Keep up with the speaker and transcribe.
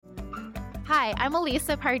Hi, I'm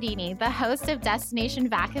Elisa Pardini, the host of Destination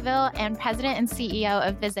Vacaville and president and CEO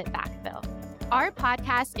of Visit Vacaville. Our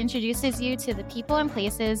podcast introduces you to the people and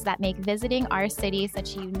places that make visiting our city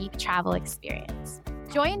such a unique travel experience.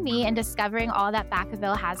 Join me in discovering all that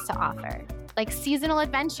Vacaville has to offer, like seasonal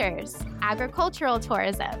adventures, agricultural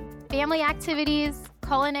tourism, family activities,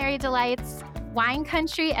 culinary delights, wine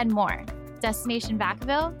country, and more. Destination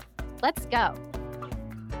Vacaville, let's go.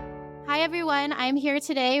 Hi, everyone. I'm here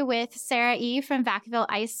today with Sarah E. from Vacaville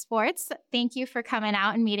Ice Sports. Thank you for coming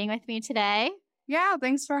out and meeting with me today. Yeah,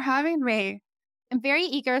 thanks for having me. I'm very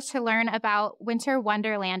eager to learn about Winter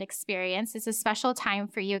Wonderland experience. It's a special time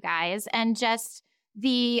for you guys and just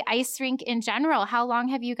the ice rink in general. How long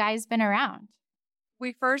have you guys been around?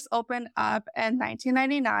 We first opened up in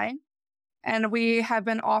 1999, and we have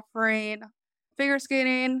been offering figure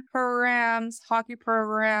skating programs, hockey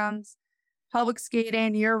programs, public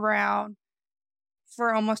skating year-round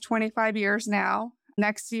for almost 25 years now.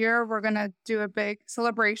 Next year, we're going to do a big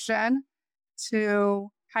celebration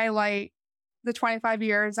to highlight the 25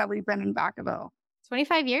 years that we've been in Vacaville.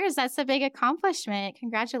 25 years, that's a big accomplishment.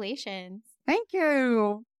 Congratulations. Thank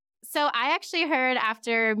you. So I actually heard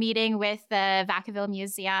after meeting with the Vacaville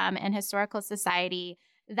Museum and Historical Society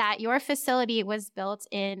that your facility was built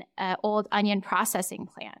in an old onion processing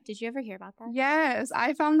plant. Did you ever hear about that? Yes,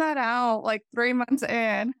 I found that out like 3 months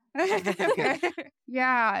in.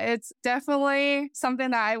 Yeah, it's definitely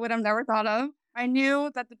something that I would have never thought of. I knew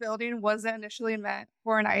that the building wasn't initially meant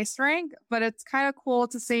for an ice rink, but it's kind of cool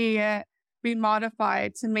to see it be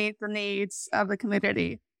modified to meet the needs of the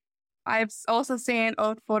community. I've also seen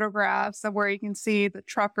old photographs of where you can see the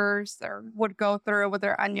truckers that would go through with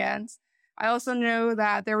their onions. I also knew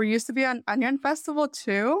that there used to be an onion festival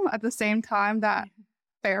too, at the same time that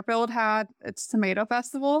Fairfield had its tomato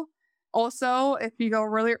festival. Also, if you go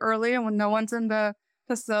really early and when no one's in the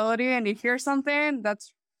facility and you hear something,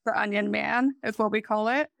 that's the Onion Man, is what we call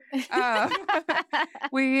it. We'll have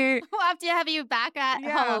to have you back at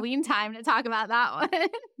Halloween time to talk about that one.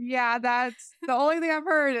 Yeah, that's the only thing I've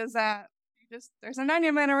heard is that there's an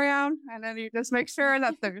Onion Man around, and then you just make sure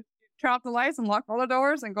that you turn off the lights and lock all the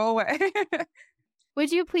doors and go away.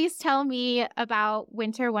 Would you please tell me about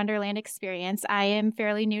Winter Wonderland experience? I am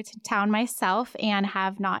fairly new to town myself and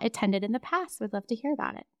have not attended in the past. Would love to hear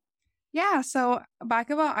about it. Yeah, so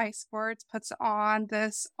Vacaville Ice Sports puts on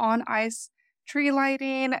this on-ice tree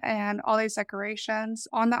lighting and all these decorations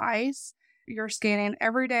on the ice. You're skating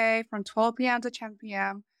every day from 12 p.m. to 10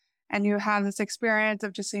 p.m. And you have this experience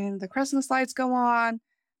of just seeing the Christmas lights go on,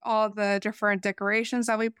 all the different decorations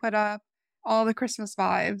that we put up, all the Christmas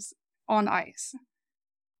vibes on ice.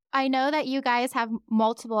 I know that you guys have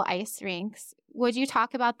multiple ice rinks. Would you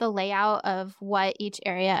talk about the layout of what each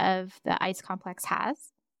area of the ice complex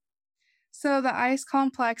has? So the ice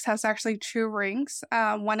complex has actually 2 rinks.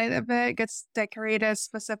 One of it gets decorated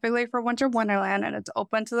specifically for Winter Wonderland, and it's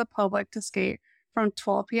open to the public to skate from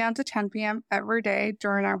 12 p.m. to 10 p.m. every day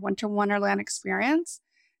during our Winter Wonderland experience.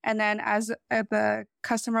 And then as the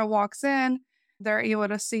customer walks in, they're able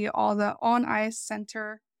to see all the on-ice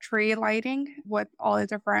center tree lighting with all the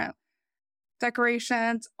different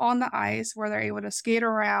decorations on the ice where they're able to skate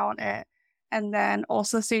around it, and then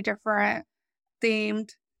also see different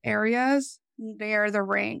themed areas near the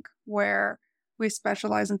rink where we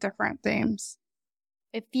specialize in different themes.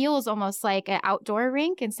 It feels almost like an outdoor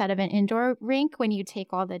rink instead of an indoor rink when you take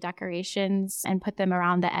all the decorations and put them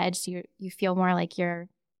around the edge. So you feel more like you're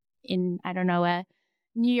in, I don't know, a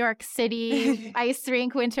New York City ice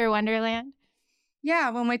rink, Winter Wonderland.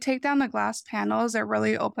 Yeah, when we take down the glass panels, it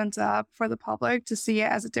really opens up for the public to see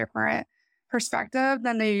it as a different perspective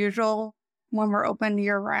than the usual when we're open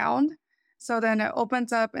year round. So then it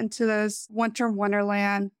opens up into this Winter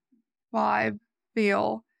Wonderland vibe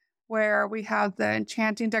feel where we have the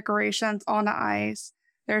enchanting decorations on the ice.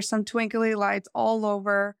 There's some twinkly lights all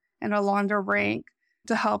over and along the rink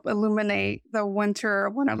to help illuminate the Winter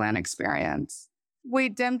Wonderland experience. We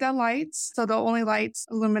dimmed the lights, so the only lights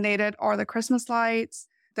illuminated are the Christmas lights.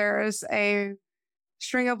 There's a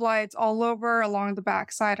string of lights all over along the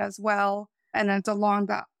backside as well, and it's along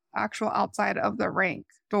the actual outside of the rink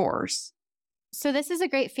doors. So this is a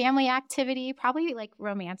great family activity, probably like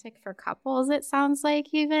romantic for couples, it sounds like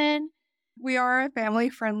even. We are a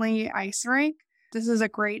family-friendly ice rink. This is a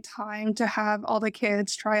great time to have all the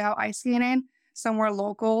kids try out ice skating somewhere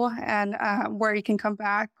local and where you can come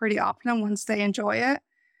back pretty often once they enjoy it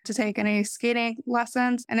to take any skating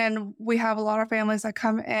lessons. And then we have a lot of families that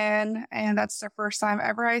come in and that's their first time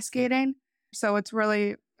ever ice skating. So it's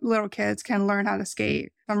really little kids can learn how to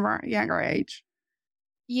skate from a younger age.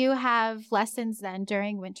 You have lessons then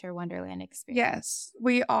during Winter Wonderland experience? Yes,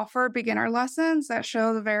 we offer beginner lessons that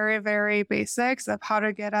show the very, very basics of how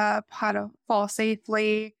to get up, how to fall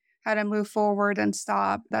safely, how to move forward and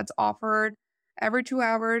stop. That's offered every 2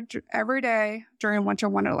 hours, every day during Winter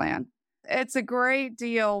Wonderland. It's a great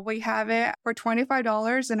deal. We have it for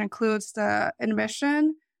 $25 and includes the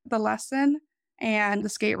admission, the lesson, and the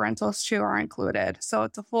skate rentals too are included. So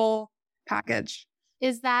it's a full package.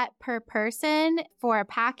 Is that per person for a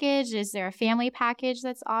package? Is there a family package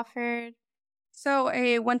that's offered? So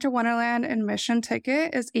a Winter Wonderland admission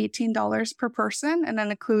ticket is $18 per person and then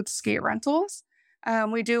includes skate rentals.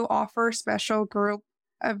 We do offer special group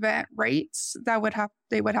event rates that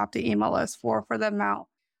they would have to email us for the amount.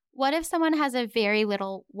 What if someone has a very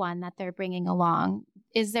little one that they're bringing along?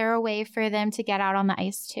 Is there a way for them to get out on the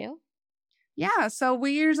ice too? Yeah, so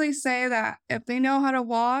we usually say that if they know how to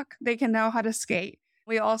walk, they can know how to skate.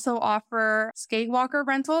 We also offer skate walker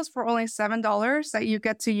rentals for only $7 that you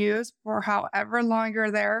get to use for however long you're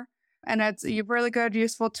there. And it's a really good,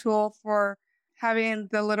 useful tool for having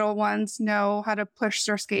the little ones know how to push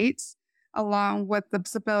their skates along with the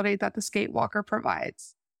stability that the skate walker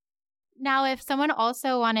provides. Now, if someone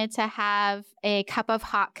also wanted to have a cup of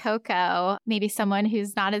hot cocoa, maybe someone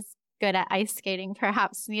who's not as good at ice skating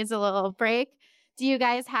perhaps needs a little break, do you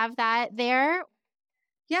guys have that there?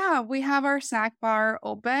 Yeah, we have our snack bar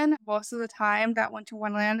open most of the time that Winter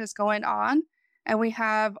Wonderland is going on. And we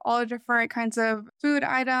have all the different kinds of food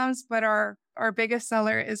items, but our biggest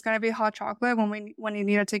seller is going to be hot chocolate when you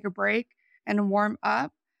need to take a break and warm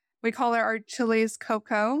up. We call it our Chili's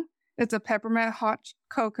Cocoa. It's a peppermint hot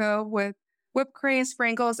cocoa with whipped cream,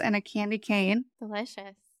 sprinkles, and a candy cane.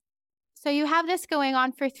 Delicious. So you have this going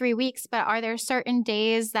on for 3 weeks, but are there certain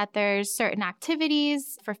days that there's certain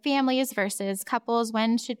activities for families versus couples?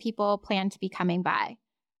 When should people plan to be coming by?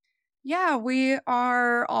 Yeah, we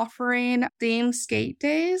are offering themed skate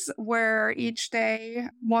days where each day,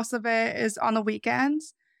 most of it is on the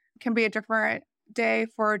weekends. It can be a different day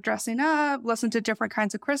for dressing up, listen to different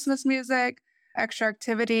kinds of Christmas music, extra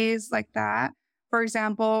activities like that. For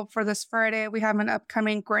example, for this Friday, we have an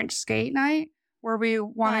upcoming Grinch skate night where we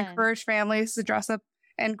want to encourage families to dress up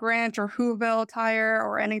in Grinch or Whoville attire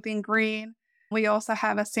or anything green. We also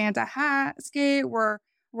have a Santa hat skate where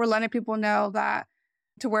we're letting people know that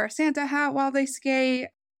to wear a Santa hat while they skate.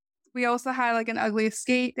 We also had like an ugly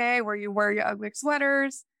skate day where you wear your ugly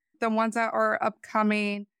sweaters. The ones that are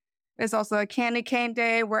upcoming is also a candy cane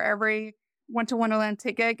day where every Winter Wonderland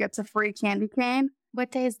ticket gets a free candy cane. What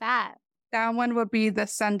day is that? That one would be the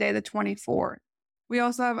Sunday, the 24th. We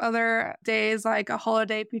also have other days like a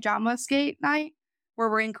holiday pajama skate night where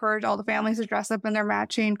we encourage all the families to dress up in their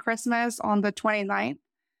matching Christmas on the 29th.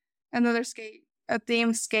 Another a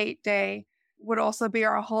themed skate day would also be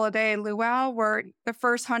our holiday luau where the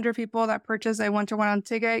first 100 people that purchase a Winter Wonderland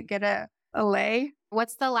ticket get a lei.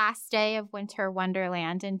 What's the last day of Winter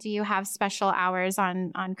Wonderland? And do you have special hours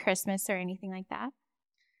on Christmas or anything like that?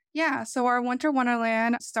 Yeah, so our Winter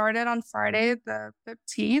Wonderland started on Friday the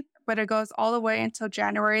 15th, but it goes all the way until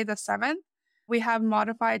January the 7th. We have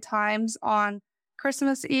modified times on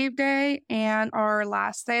Christmas Eve day and our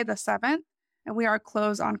last day, the 7th, and we are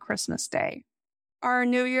closed on Christmas Day. Our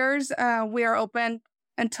New Year's, we are open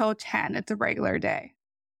until 10. It's a regular day.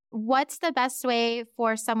 What's the best way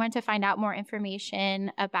for someone to find out more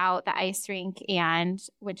information about the ice rink and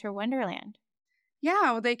Winter Wonderland?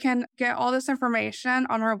 Yeah, they can get all this information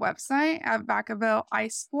on our website at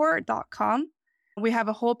VacavilleIcesport.com. We have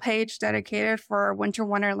a whole page dedicated for Winter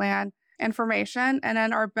Wonderland information. And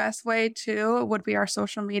then our best way too would be our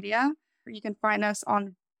social media. You can find us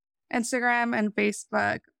on Instagram and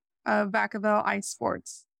Facebook of Vacaville Ice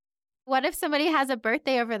Sports. What if somebody has a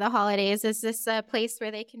birthday over the holidays? Is this a place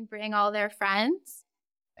where they can bring all their friends?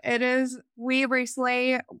 It is. We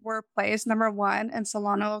recently were placed #1 in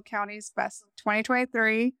Solano County's Best of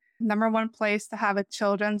 2023, #1 place to have a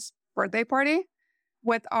children's birthday party.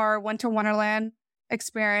 With our Winter Wonderland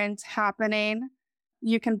experience happening,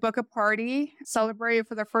 you can book a party, celebrate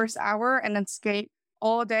for the first hour, and then skate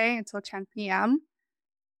all day until 10 p.m.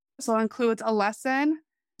 So it includes a lesson,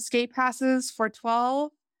 skate passes for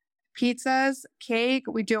 12, pizzas, cake.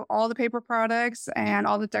 We do all the paper products and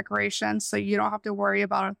all the decorations, so you don't have to worry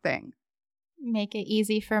about a thing. Make it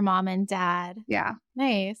easy for mom and dad. Yeah.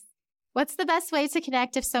 Nice. What's the best way to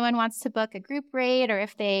connect if someone wants to book a group rate or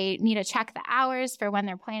if they need to check the hours for when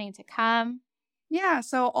they're planning to come? Yeah,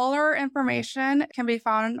 so all our information can be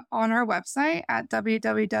found on our website at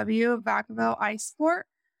www.VacavilleIcesport.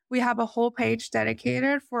 We have a whole page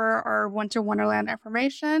dedicated for our Winter Wonderland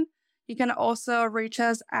information. You can also reach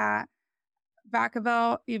us at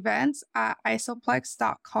Vacaville events at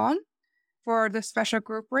isoplex.com for the special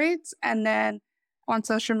group rates, and then on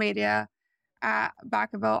social media at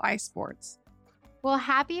Vacaville Ice Sports. Well,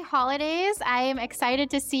 happy holidays. I am excited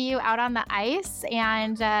to see you out on the ice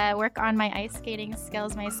and work on my ice skating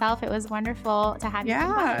skills myself. It was wonderful to have you.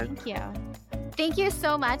 Thank you. Thank you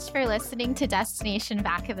so much for listening to Destination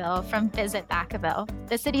Vacaville from Visit Vacaville,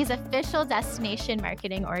 the city's official destination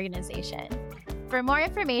marketing organization. For more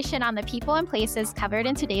information on the people and places covered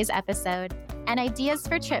in today's episode and ideas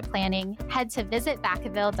for trip planning, head to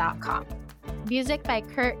visitvacaville.com. Music by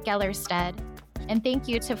Kurt Gellerstedt. And thank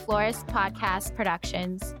you to Florist Podcast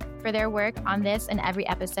Productions for their work on this and every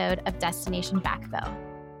episode of Destination Vacaville.